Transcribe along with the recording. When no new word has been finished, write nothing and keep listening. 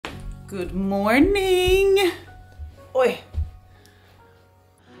Good morning. Oi.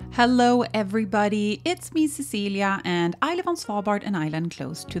 Hello everybody, it's me Cecilia and I live on Svalbard, an island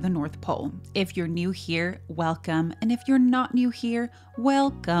close to the North Pole. If you're new here, welcome, and if you're not new here,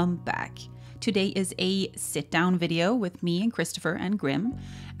 welcome back. Today is a sit-down video with me and Christopher and Grim.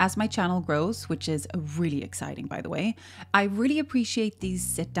 As my channel grows, which is really exciting by the way, I really appreciate these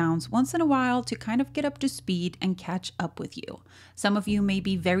sit-downs once in a while to kind of get up to speed and catch up with you. Some of you may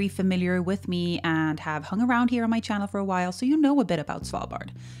be very familiar with me and have hung around here on my channel for a while, so you know a bit about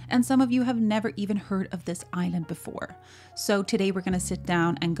Svalbard. And some of you have never even heard of this island before. So today we're going to sit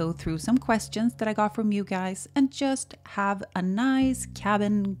down and go through some questions that I got from you guys and just have a nice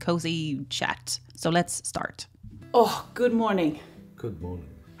cabin cozy chat. So let's start. Oh, good morning. Good morning.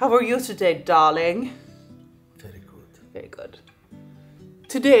 How are you today, darling? Very good. Very good.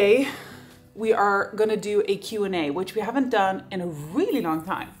 Today, we are going to do a Q&A, which we haven't done in a really long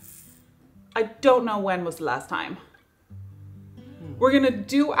time. I don't know when was the last time. We're going to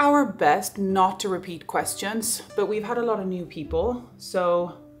do our best not to repeat questions, but we've had a lot of new people,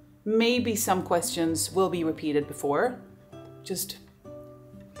 so maybe some questions will be repeated before.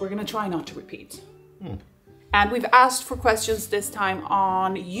 We're going to try not to repeat. And we've asked for questions this time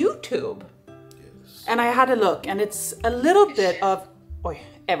on YouTube. Yes. And I had a look, and it's a little bit of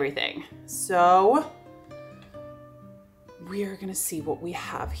everything. So we are gonna see what we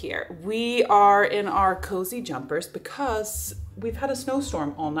have here. We are in our cozy jumpers because we've had a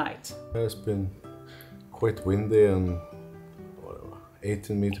snowstorm all night. It's been quite windy and whatever,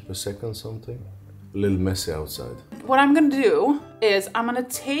 18 meters per second something. A little messy outside. What I'm gonna do is I'm gonna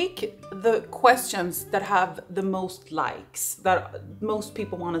take the questions that have the most likes, that most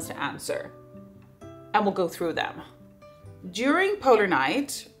people want us to answer, and we'll go through them. During polar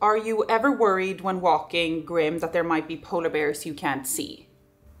night, are you ever worried when walking, Grim, that there might be polar bears you can't see?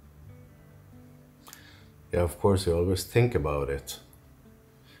 Yeah, of course you always think about it.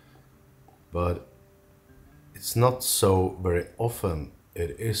 But it's not so very often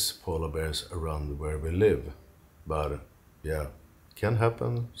it is polar bears around where we live. But yeah, it can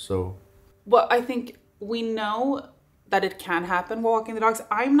happen, so. Well, I think we know that it can happen walking the dogs.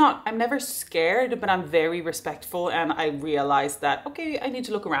 I'm never scared, but I'm very respectful, and I realize that, okay, I need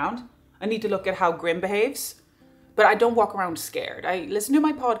to look around. I need to look at how Grim behaves, but I don't walk around scared. I listen to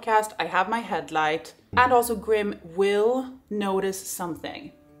my podcast, I have my headlight, and also Grim will notice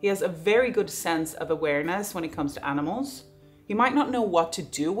something. He has a very good sense of awareness when it comes to animals. He might not know what to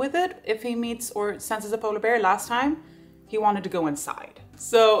do with it if he meets or senses a polar bear. Last time, he wanted to go inside.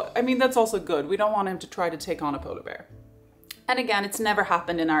 So, I mean, that's also good. We don't want him to try to take on a polar bear. And again, it's never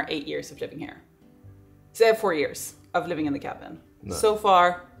happened in our 8 years of living here. So 4 years of living in the cabin. No. So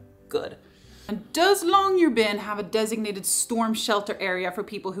far, good. And does Longyearbyen have a designated storm shelter area for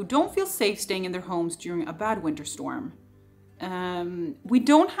people who don't feel safe staying in their homes during a bad winter storm? We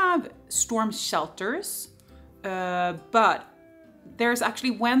don't have storm shelters, but there's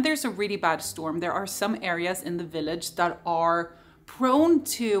actually, when there's a really bad storm, there are some areas in the village that are prone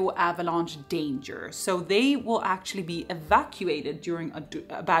to avalanche danger. So they will actually be evacuated during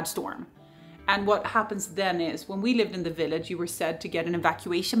a bad storm. And what happens then is, when we lived in the village, you were said to get an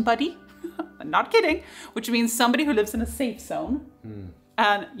evacuation buddy. I'm not kidding, which means somebody who lives in a safe zone.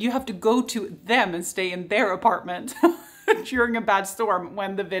 And you have to go to them and stay in their apartment during a bad storm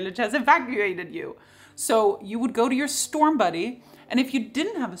when the village has evacuated you. So you would go to your storm buddy, and if you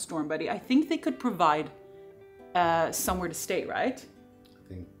didn't have a storm buddy, I think they could provide somewhere to stay, right? I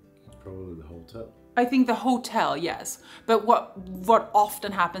think it's probably the hotel. I think the hotel, yes. But what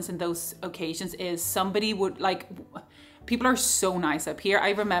often happens in those occasions is somebody would, like, people are so nice up here.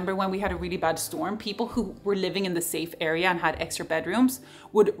 I remember when we had a really bad storm, people who were living in the safe area and had extra bedrooms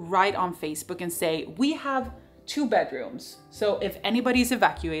would write on Facebook and say, we have 2 bedrooms. So if anybody's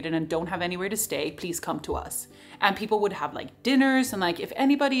evacuated and don't have anywhere to stay, please come to us. And people would have like dinners and like, if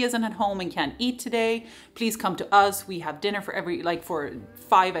anybody isn't at home and can't eat today, please come to us. We have dinner for for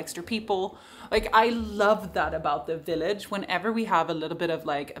 5 extra people. Like, I love that about the village. Whenever we have a little bit of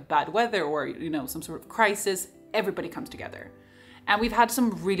like bad weather or, you know, some sort of crisis, everybody comes together. And we've had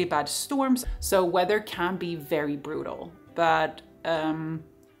some really bad storms. So weather can be very brutal, but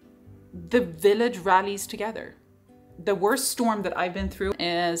the village rallies together. The worst storm that I've been through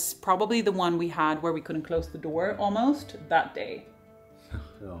is probably the one we had where we couldn't close the door almost that day.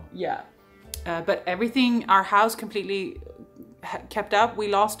 Oh. Yeah. But everything, our house completely kept up. We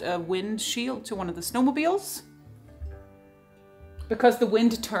lost a windshield to one of the snowmobiles because the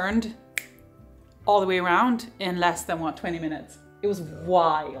wind turned all the way around in less than, 20 minutes. It was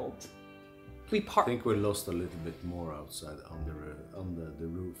wild. I think we lost a little bit more outside under the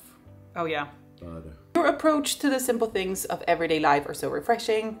roof. Oh yeah. But Your approach to the simple things of everyday life are so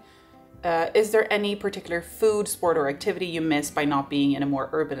refreshing. Is there any particular food, sport, or activity you miss by not being in a more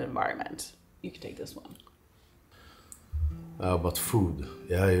urban environment? You can take this one. but food,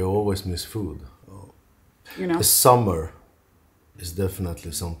 yeah, you always miss food. You know? The summer is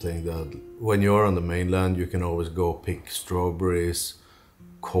definitely something that when you're on the mainland, you can always go pick strawberries,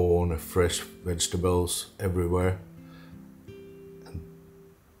 corn, fresh vegetables everywhere.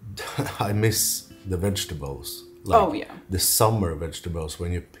 And I miss the vegetables. Like Oh, yeah. the summer vegetables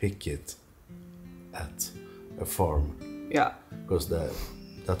when you pick it at a farm. Yeah. Because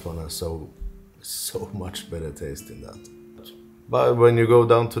that one has so much better taste in that. But when you go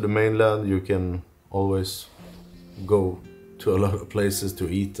down to the mainland, you can always go to a lot of places to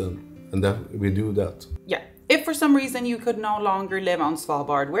eat, and that we do that. Yeah. If for some reason you could no longer live on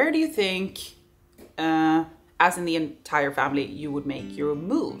Svalbard, where do you think, as in the entire family, you would make your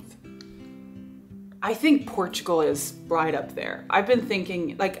move? I think Portugal is right up there. I've been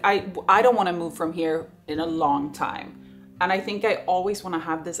thinking, like, I don't want to move from here in a long time. And I think I always want to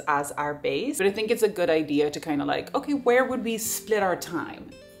have this as our base. But I think it's a good idea to kind of like, okay, where would we split our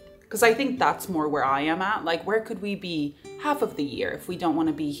time? Because I think that's more where I am at. Like, where could we be half of the year if we don't want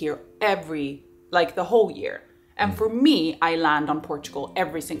to be here the whole year? And for me, I land on Portugal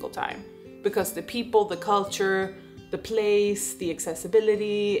every single time. Because the people, the culture, the place, the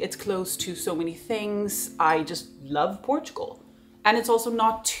accessibility, it's close to so many things. I just love Portugal. And it's also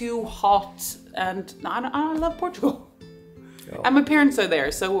not too hot. And I love Portugal. Oh. And my parents are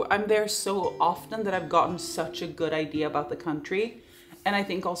there. So I'm there so often that I've gotten such a good idea about the country. And I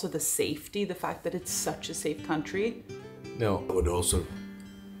think also the safety, the fact that it's such a safe country. No, I would also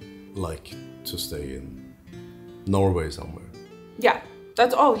like to stay in Norway somewhere. Yeah,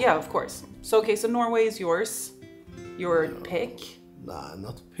 oh yeah, of course. So, okay, so Norway is yours. Your pick? Nah,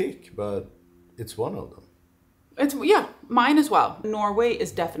 not pick, but it's one of them. Yeah, mine as well. Norway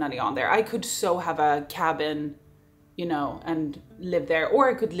is definitely on there. I could so have a cabin, and live there. Or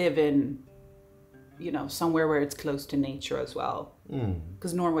I could live in, somewhere where it's close to nature as well.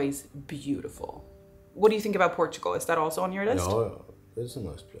 Because Norway's beautiful. What do you think about Portugal? Is that also on your list? Yeah, it's a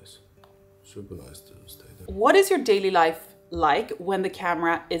nice place. Super nice to stay there. What is your daily life like when the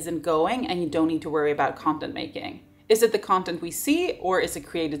camera isn't going and you don't need to worry about content making? Is it the content we see, or is it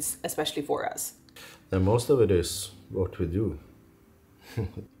created especially for us? And most of it is what we do.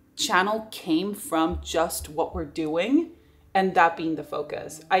 Channel came from just what we're doing and that being the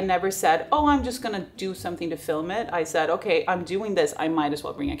focus. I never said, oh, I'm just gonna do something to film it. I said, okay, I'm doing this, I might as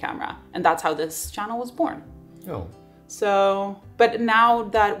well bring a camera. And that's how this channel was born. Oh. So, but now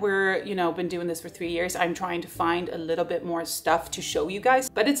that we're, been doing this for 3 years, I'm trying to find a little bit more stuff to show you guys.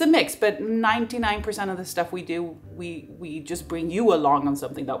 But it's a mix, but 99% of the stuff we do, we just bring you along on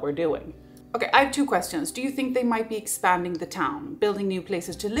something that we're doing. Okay, I have 2 questions. Do you think they might be expanding the town, building new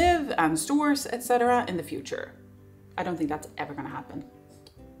places to live and stores, etc. in the future? I don't think that's ever gonna happen.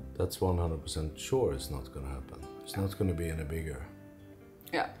 That's 100% sure it's not gonna happen. It's not gonna be any bigger.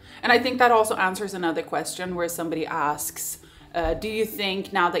 Yeah, and I think that also answers another question where somebody asks, do you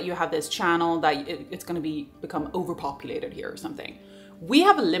think now that you have this channel that it's going to become overpopulated here or something? We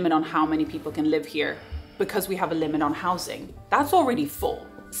have a limit on how many people can live here because we have a limit on housing. That's already full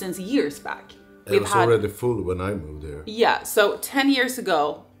since years back. It was already full when I moved here. Yeah, so 10 years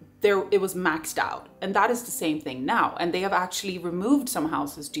ago, it was maxed out. And that is the same thing now. And they have actually removed some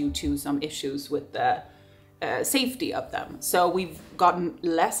houses due to some issues with the safety of them. So we've gotten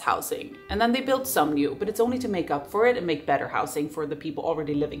less housing, and then they built some new, but it's only to make up for it and make better housing for the people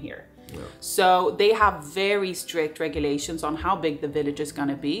already living here. Yeah. So they have very strict regulations on how big the village is going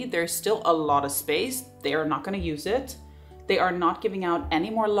to be. There's still a lot of space. They are not going to use it. They are not giving out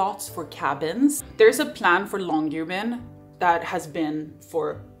any more lots for cabins. There's a plan for Longyearbyen that has been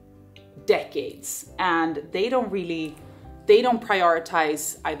for decades, and they don't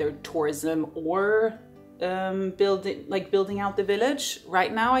prioritize either tourism or building out the village.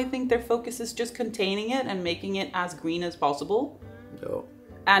 Right now, I think their focus is just containing it and making it as green as possible. No.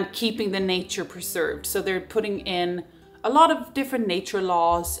 And keeping the nature preserved. So they're putting in a lot of different nature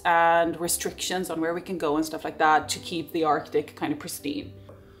laws and restrictions on where we can go and stuff like that to keep the Arctic kind of pristine.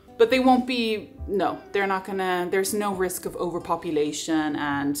 But they won't be, they're not gonna, there's no risk of overpopulation,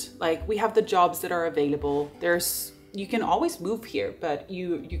 and like we have the jobs that are available. You can always move here, but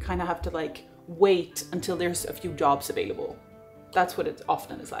you kind of have to like wait until there's a few jobs available. That's what it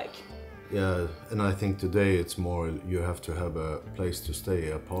often is like. Yeah, and I think today it's more you have to have a place to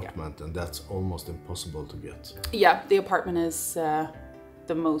stay, apartment, and that's almost impossible to get. Yeah, the apartment is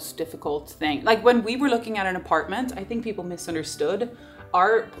the most difficult thing. Like when we were looking at an apartment, I think people misunderstood.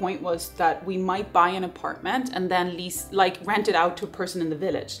 our point was that we might buy an apartment and then rent it out to a person in the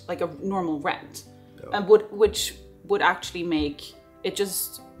village, like a normal rent, and which would actually make it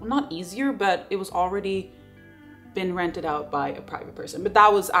just not easier, but it was already been rented out by a private person. But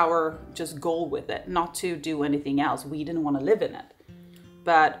that was our just goal with it, not to do anything else. We didn't want to live in it,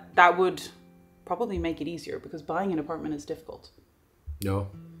 but that would probably make it easier because buying an apartment is difficult. Yeah.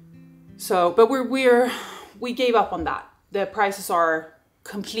 So, but we gave up on that. The prices are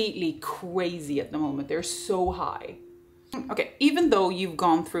completely crazy at the moment. They're so high. Okay, even though you've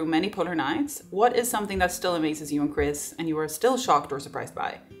gone through many polar nights, what is something that still amazes you and Chris and you are still shocked or surprised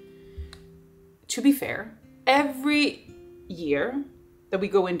by? To be fair, every year that we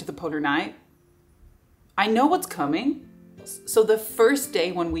go into the polar night, I know what's coming. So the first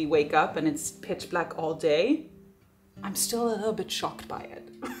day when we wake up and it's pitch black all day, I'm still a little bit shocked by it.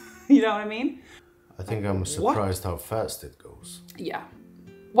 You know what I mean? I think I'm surprised how fast it goes. Yeah.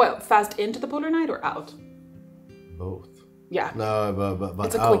 Well, fast into the polar night or out? Both. Yeah. No, but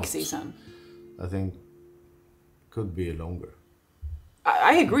it's a quick season. I think could be longer.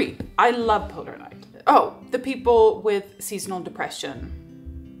 I agree. I love polar night. Oh, the people with seasonal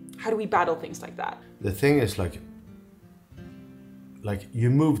depression. How do we battle things like that? The thing is like you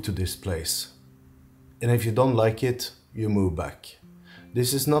move to this place, and if you don't like it, you move back.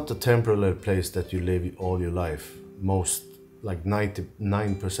 This is not a temporary place that you live all your life. Most, like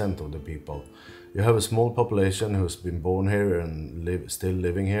 99% of the people. You have a small population who's been born here and still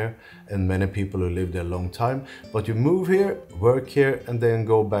living here, and many people who live there a long time. But you move here, work here, and then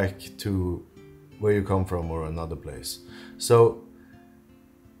go back to where you come from or another place. So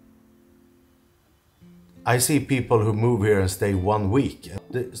I see people who move here and stay 1 week.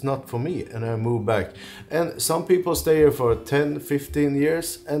 It's not for me, and I move back. And some people stay here for 10, 15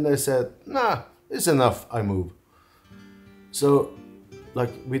 years, and they said, nah, it's enough, I move. So,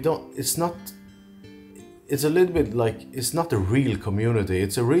 like, it's a little bit like, it's not a real community.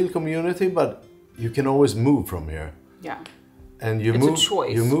 It's a real community, but you can always move from here. Yeah. And you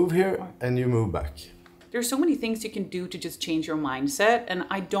move here and you move back. There's so many things you can do to just change your mindset. And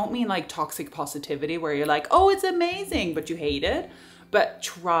I don't mean like toxic positivity where you're like, oh, it's amazing, but you hate it. But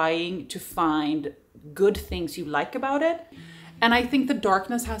trying to find good things you like about it. And I think the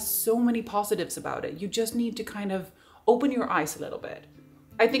darkness has so many positives about it. You just need to kind of open your eyes a little bit.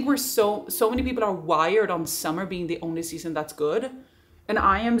 I think we're so many people are wired on summer being the only season that's good. And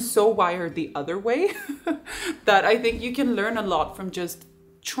I am so wired the other way that I think you can learn a lot from just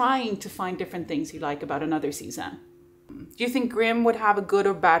trying to find different things you like about another season. Do you think Grim would have a good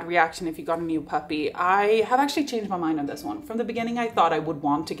or bad reaction if he got a new puppy? I have actually changed my mind on this one. From the beginning, I thought I would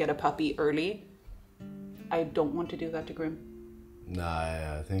want to get a puppy early. I don't want to do that to Grim.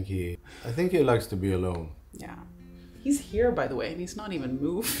 Nah, I think he likes to be alone. Yeah. He's here, by the way, and he's not even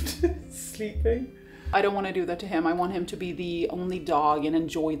moved. Sleeping. I don't want to do that to him. I want him to be the only dog and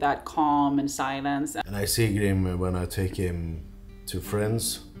enjoy that calm and silence. And I see Grim when I take him to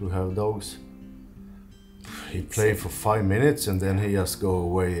friends who have dogs. He plays for 5 minutes and then he just go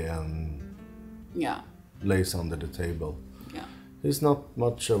away and lays under the table. Yeah. He's not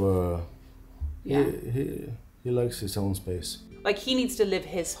much of a... Yeah. He likes his own space. Like he needs to live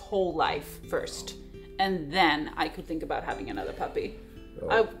his whole life first. And then I could think about having another puppy.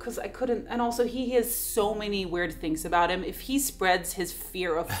 Because I couldn't, and also he has so many weird things about him. If he spreads his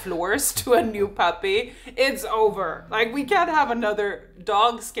fear of floors to a new puppy, it's over. Like we can't have another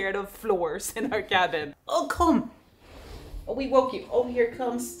dog scared of floors in our cabin. Oh, come. Oh, we woke you. Oh, here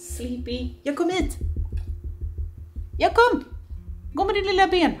comes Sleepy. Jag kom hit. Jag kom. Gå med din lilla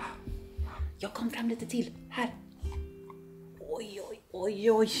ben. Jag kom fram lite till. Här. Oj, oj,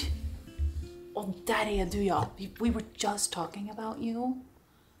 oj, oj. Oh, där är du, ja. We were just talking about you.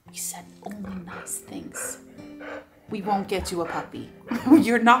 We said only nice things. We won't get you a puppy.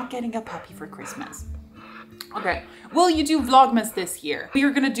 You're not getting a puppy for Christmas. Okay. Will you do Vlogmas this year? We are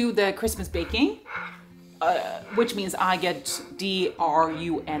going to do the Christmas baking, which means I get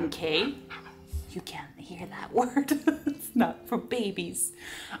DRUNK. You can't hear that word. It's not for babies.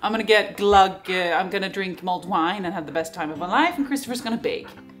 I'm going to get glug. I'm going to drink mulled wine and have the best time of my life. And Christopher's going to bake.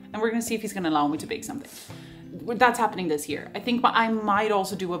 And we're going to see if he's going to allow me to bake something. That's happening this year. I think I might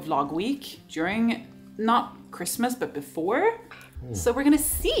also do a vlog week during, not Christmas, but before. So we're going to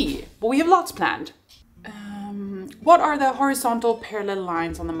see. But we have lots planned. What are the horizontal parallel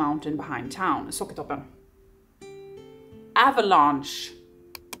lines on the mountain behind town? Sockertoppen. Avalanche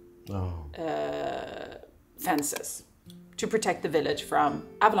fences to protect the village from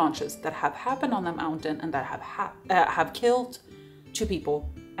avalanches that have happened on the mountain and that have killed 2 people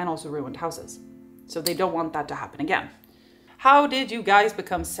and also ruined houses. So they don't want that to happen again. How did you guys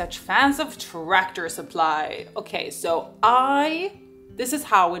become such fans of Tractor Supply? Okay, so this is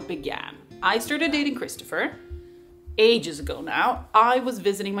how it began. I started dating Christopher ages ago now. I was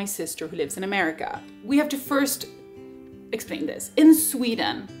visiting my sister who lives in America. We have to first explain this. In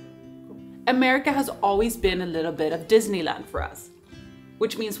Sweden, America has always been a little bit of Disneyland for us.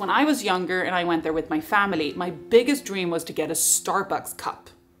 Which means when I was younger and I went there with my family, my biggest dream was to get a Starbucks cup.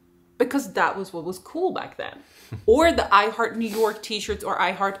 Because that was what was cool back then. Or the I Heart New York t-shirts or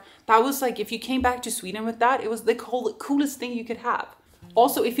I Heart, that was like, if you came back to Sweden with that, it was the coolest thing you could have.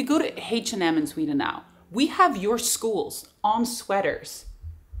 Also, if you go to H&M in Sweden now, we have your schools on sweaters.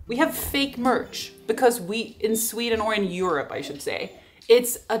 We have fake merch because in Sweden or in Europe, I should say,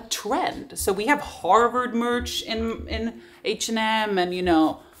 it's a trend. So we have Harvard merch in H&M and, you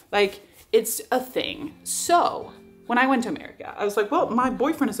know, like it's a thing. So when I went to America, I was like, well, my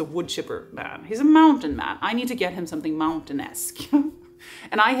boyfriend is a wood chipper man. He's a mountain man. I need to get him something mountain-esque.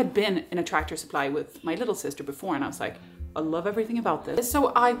 And I had been in a Tractor Supply with my little sister before, and I was like, I love everything about this.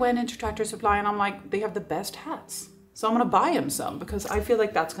 So I went into Tractor Supply and I'm like, they have the best hats. So I'm gonna buy him some because I feel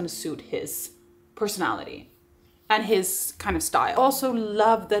like that's gonna suit his personality and his kind of style. Also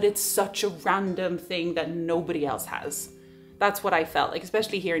love that it's such a random thing that nobody else has. That's what I felt like,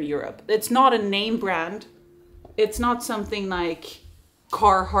 especially here in Europe. It's not a name brand. It's not something like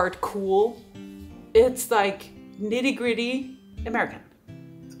Carhartt cool. It's like nitty gritty American.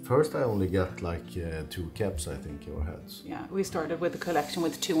 First I only got like 2 caps, I think, or hats. Yeah, we started with a collection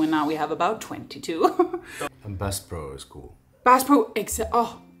with 2 and now we have about 22. And Bass Pro is cool. Bass Pro,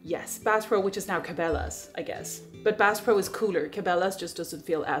 oh yes, Bass Pro, which is now Cabela's, I guess. But Bass Pro is cooler. Cabela's just doesn't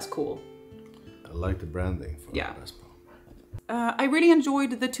feel as cool. I like the branding for Bass Pro. I really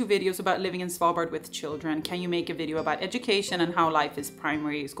enjoyed the 2 videos about living in Svalbard with children. Can you make a video about education and how life is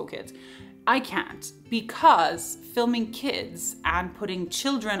primary school kids? I can't, because filming kids and putting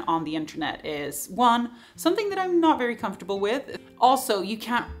children on the internet is, one, something that I'm not very comfortable with. Also, you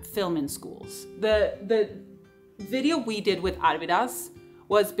can't film in schools. The video we did with Arvidas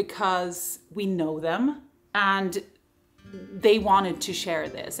was because we know them and they wanted to share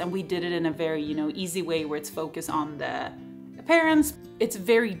this, and we did it in a very, you know, easy way where it's focused on the parents. It's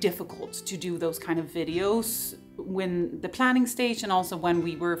very difficult to do those kind of videos when the planning stage, and also when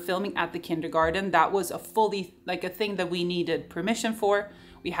we were filming at the kindergarten. That was a fully, like, a thing that we needed permission for.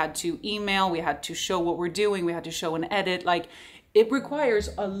 We had to email, we had to show what we're doing, we had to show an edit. Like, it requires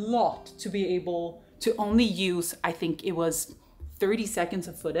a lot to be able to only use, I think it was 30 seconds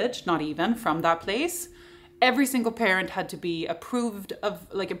of footage, not even, from that place. Every single parent had to be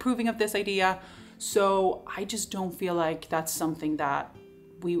approving of this idea. So I just don't feel like that's something that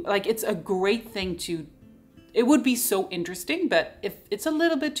it's a great thing to, it would be so interesting, but if it's a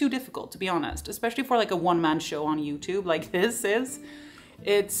little bit too difficult, to be honest, especially for like a one-man show on YouTube like this is,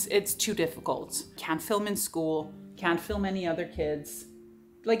 it's too difficult. Can't film in school, can't film any other kids.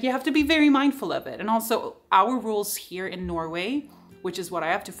 Like, you have to be very mindful of it. And also our rules here in Norway, which is what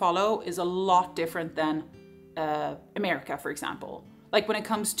I have to follow, is a lot different than America, for example. Like when it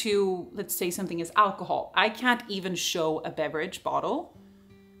comes to, let's say something is alcohol, I can't even show a beverage bottle,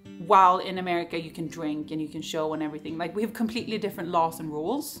 while in America you can drink and you can show and everything. Like, we have completely different laws and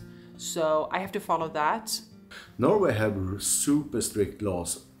rules, so I have to follow that. Norway have super strict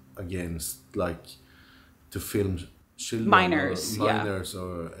laws against, like, to film children, minors,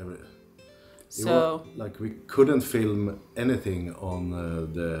 or everything. So, like, we couldn't film anything on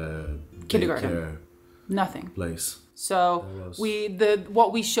the kindergarten. Nothing. Place. So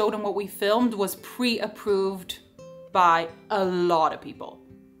what we showed and what we filmed was pre-approved by a lot of people.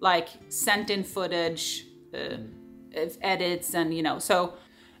 Like, sent in footage, edits, and, you know. So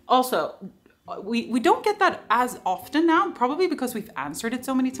also, we don't get that as often now, probably because we've answered it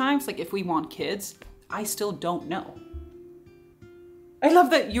so many times. Like, if we want kids, I still don't know. I love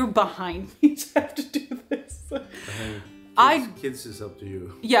that you're behind me to have to do this. Kids is up to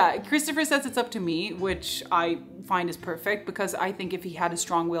you. Yeah, Christopher says it's up to me, which I find is perfect, because I think if he had a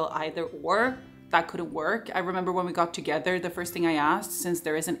strong will either or, that couldn't work. I remember when we got together, the first thing I asked, since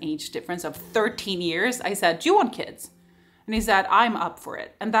there is an age difference of 13 years, I said, do you want kids? And he said, I'm up for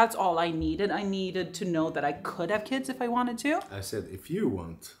it. And that's all I needed. I needed to know that I could have kids if I wanted to. I said, if you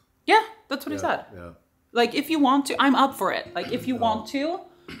want. Yeah, that's what he said. Yeah. Like, if you want to, I'm up for it. Like, if you want to,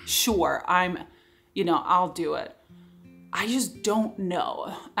 sure, I'll do it. I just don't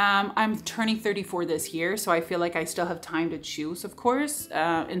know. I'm turning 34 this year, so I feel like I still have time to choose, of course.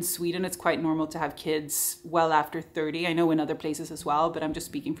 In Sweden, it's quite normal to have kids well after 30. I know in other places as well, but I'm just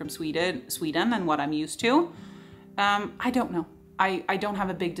speaking from Sweden and what I'm used to. I don't know. I don't have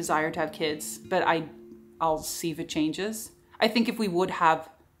a big desire to have kids, but I'll see if it changes. I think if we would have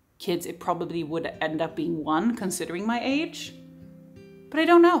kids, it probably would end up being one, considering my age. But I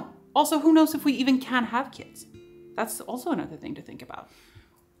don't know. Also, who knows if we even can have kids? That's also another thing to think about.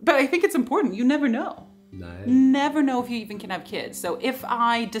 But I think it's important. You never know. No. Never know if you even can have kids. So if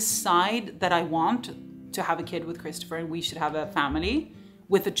I decide that I want to have a kid with Christopher and we should have a family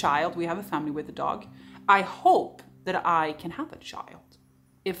with a child, we have a family with a dog, I hope that I can have a child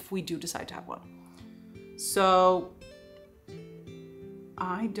if we do decide to have one. So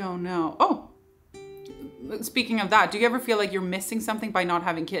I don't know. Oh, speaking of that, do you ever feel like you're missing something by not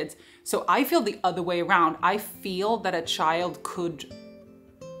having kids? So I feel the other way around. I feel that a child could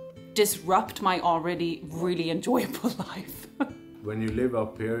disrupt my already really enjoyable life. When you live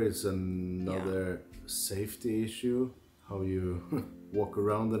up here, it's another safety issue, how you walk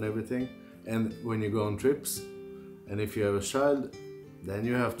around and everything. And when you go on trips, and if you have a child, then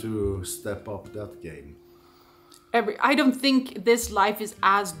you have to step up that game. I don't think this life is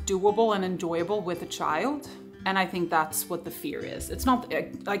as doable and enjoyable with a child. And I think that's what the fear is. It's not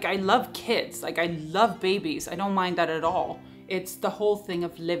like I love kids, like I love babies. I don't mind that at all. It's the whole thing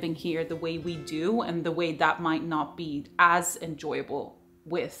of living here the way we do and the way that might not be as enjoyable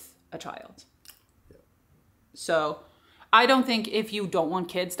with a child. Yeah. So I don't think if you don't want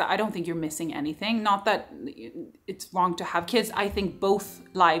kids, that I don't think you're missing anything. Not that it's wrong to have kids. I think both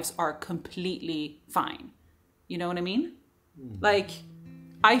lives are completely fine. You know what I mean? Like,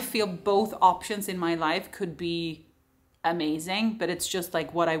 I feel both options in my life could be amazing, but it's just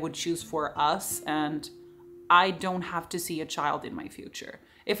like what I would choose for us. And I don't have to see a child in my future.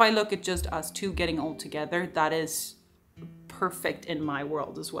 If I look at just us two getting old together, that is perfect in my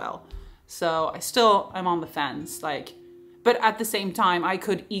world as well. So I'm on the fence, like, but at the same time, I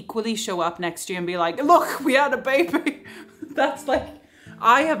could equally show up next year and be like, look, we had a baby. That's like,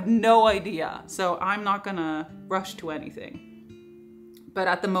 I have no idea. So I'm not gonna rush to anything. But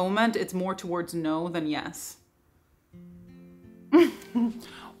at the moment, it's more towards no than yes.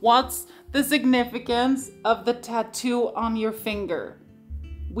 What's the significance of the tattoo on your finger?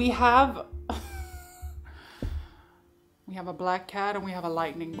 We have a black cat and we have a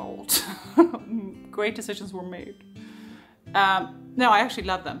lightning bolt. Great decisions were made. No, I actually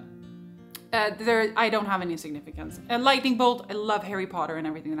love them. I don't have any significance. A lightning bolt, I love Harry Potter and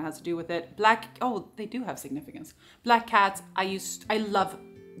everything that has to do with it. They do have significance. Black cats, I love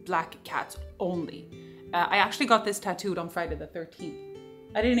black cats only. I actually got this tattooed on Friday the 13th.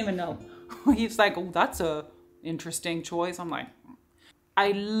 I didn't even know. He's like, oh, that's a interesting choice. I'm like,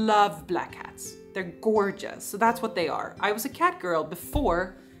 I love black cats. They're gorgeous. So that's what they are. I was a cat girl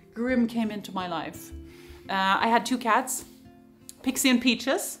before Grim came into my life. I had two cats, Pixie and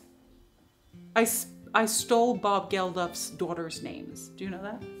Peaches. I stole Bob Geldof's daughter's names. Do you know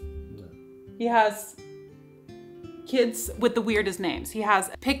that? No. He has kids with the weirdest names. He has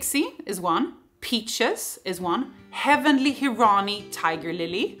Pixie is one, Peaches is one, Heavenly Hirani Tiger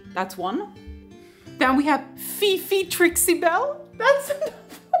Lily, that's one. Then we have Fifi Trixie Belle, that's another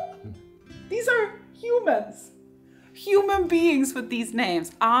one. These are humans. Human beings with these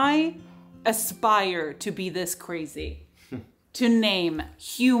names. I aspire to be this crazy. To name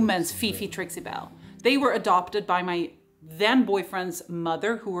humans Fifi Trixie Belle. They were adopted by my then boyfriend's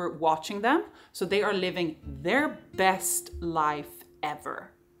mother who were watching them. So they are living their best life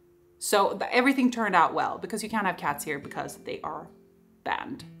ever. So everything turned out well because you can't have cats here because they are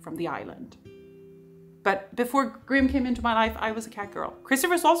banned from the island. But before Grim came into my life, I was a cat girl.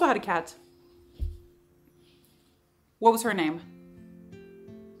 Christopher's also had a cat. What was her name?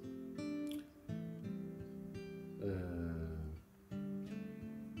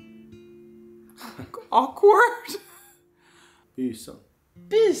 Awkward. Bysen.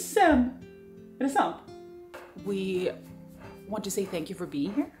 Bysen. Är det sant? We want to say thank you for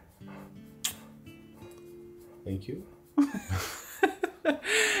being here. Thank you.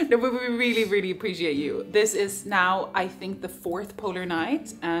 No, we really, really appreciate you. This is now, I think, the 4th polar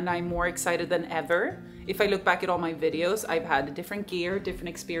night, and I'm more excited than ever. If I look back at all my videos, I've had different gear, different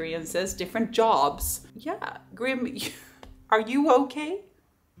experiences, different jobs. Yeah, Grim, are you okay?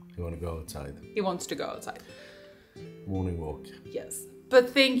 You want to go outside? He wants to go outside. Morning walk. Yes. But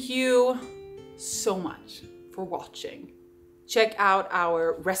thank you so much for watching. Check out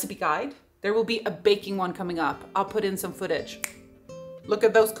our recipe guide. There will be a baking one coming up. I'll put in some footage. Look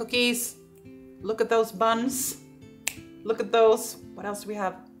at those cookies. Look at those buns. Look at those. What else do we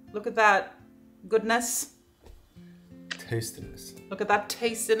have? Look at that goodness. Tastiness. Look at that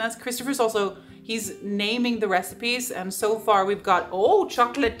tastiness. Christopher's also, he's naming the recipes, and so far we've got, oh,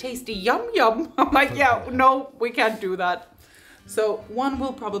 chocolate tasty yum yum. I'm like, yeah, no, we can't do that. So one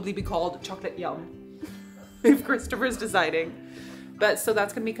will probably be called chocolate yum. if Christopher's deciding. But so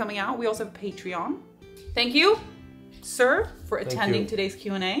that's going to be coming out. We also have Patreon. Thank you, sir, for attending today's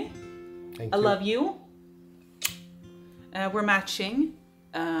Q&A. Thank you. I love you. We're matching.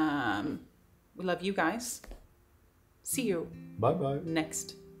 We love you guys. See you. Bye-bye.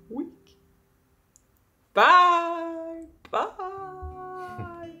 Next week. Bye! Bye!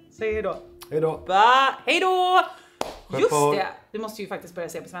 Säg hejdå. Hejdå. Bye! Hejdå! Just på. det! Du måste ju faktiskt börja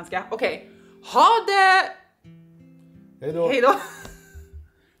säga på svenska. Okej. Ha det! Hejdå. Hejdå!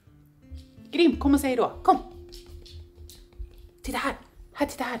 Grim, kom och säg hejdå. Kom! Titta här!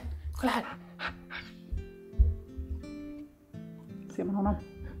 Titta här! Kolla här! Ser man honom?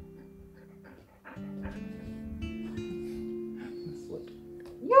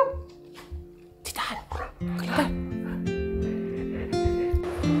 Jo! Titta här! Kolla där!